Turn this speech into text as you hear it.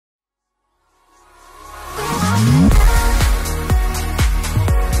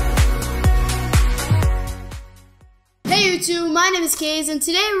it's Kays, and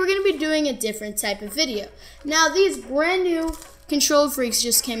today we're going to be doing a different type of video. Now, these brand new Kontrol Freeks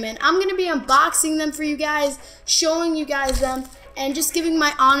just came in. I'm going to be unboxing them for you guys, showing you guys them, and just giving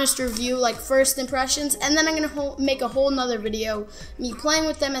my honest review, like first impressions, and then I'm going to make a whole nother video, me playing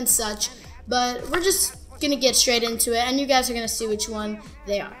with them and such, but we're just going to get straight into it, and you guys are going to see which one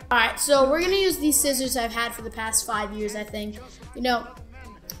they are. Alright, so we're going to use these scissors I've had for the past 5 years, I think. You know,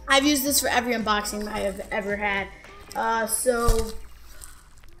 I've used this for every unboxing I have ever had.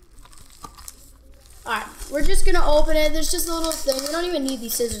 Alright, we're just gonna open it. There's just a little thing. We don't even need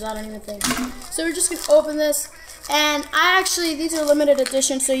these scissors, I don't even think. So we're just gonna open this. And these are limited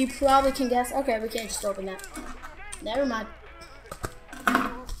edition, so you probably can guess. Okay, we can't just open that. Never mind.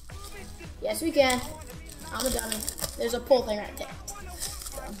 Yes, we can. I'm a dummy. There's a pull thing right there.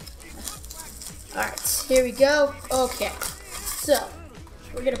 Alright, here we go. Okay, so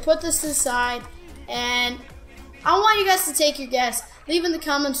we're gonna put this to the side, and I want you guys to take your guess. Leave in the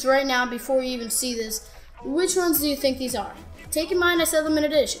comments right now before you even see this. Which ones do you think these are? Take in mind I said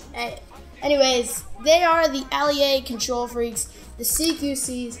limited edition. Hey. Anyways, they are the LEA Kontrol Freeks, the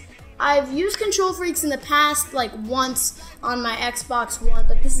CQCs. I've used Kontrol Freeks in the past, like once on my Xbox One,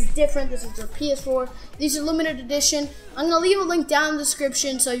 but this is different. This is for PS4. These are limited edition. I'm gonna leave a link down in the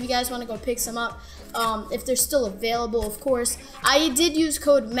description so if you guys want to go pick some up. If they're still available, of course. I did use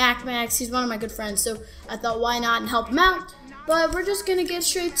code MacMax. He's one of my good friends, so I thought why not and help him out. But we're just gonna get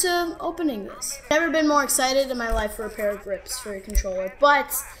straight to opening this. Never been more excited in my life for a pair of grips for a controller,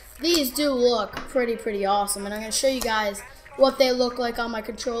 but these do look pretty awesome, and I'm gonna show you guys what they look like on my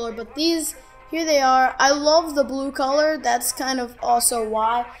controller. But these, here they are. I love the blue color. That's kind of also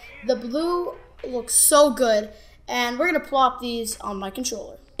why. The blue looks so good, and we're gonna plop these on my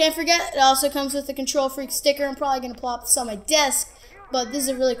controller. Can't forget, it also comes with the Kontrol Freek sticker. I'm probably going to plop this on my desk, but this is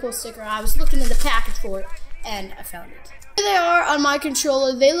a really cool sticker. I was looking in the package for it, and I found it. Here they are on my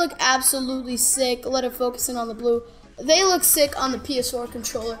controller. They look absolutely sick. Let it focus in on the blue. They look sick on the PS4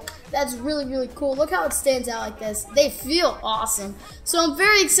 controller. That's really cool. Look how it stands out like this. They feel awesome. So I'm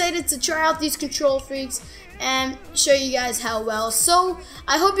very excited to try out these Kontrol Freeks and show you guys how well. So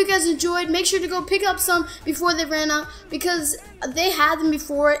I hope you guys enjoyed. Make sure to go pick up some before they ran out, because they had them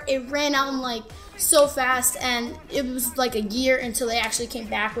before. It ran out in like so fast, and it was like a year until they actually came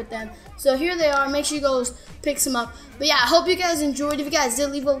back with them. So here they are. Make sure you go pick some up. But yeah, I hope you guys enjoyed. If you guys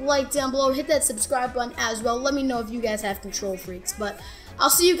did, leave a like down below. Hit that subscribe button as well. Let me know if you guys have Kontrol Freeks. But I'll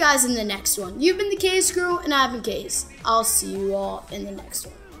see you guys in the next one. You've been the Kays Crew, and I've been Kays. I'll see you all in the next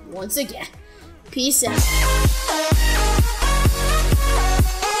one. Once again, peace out.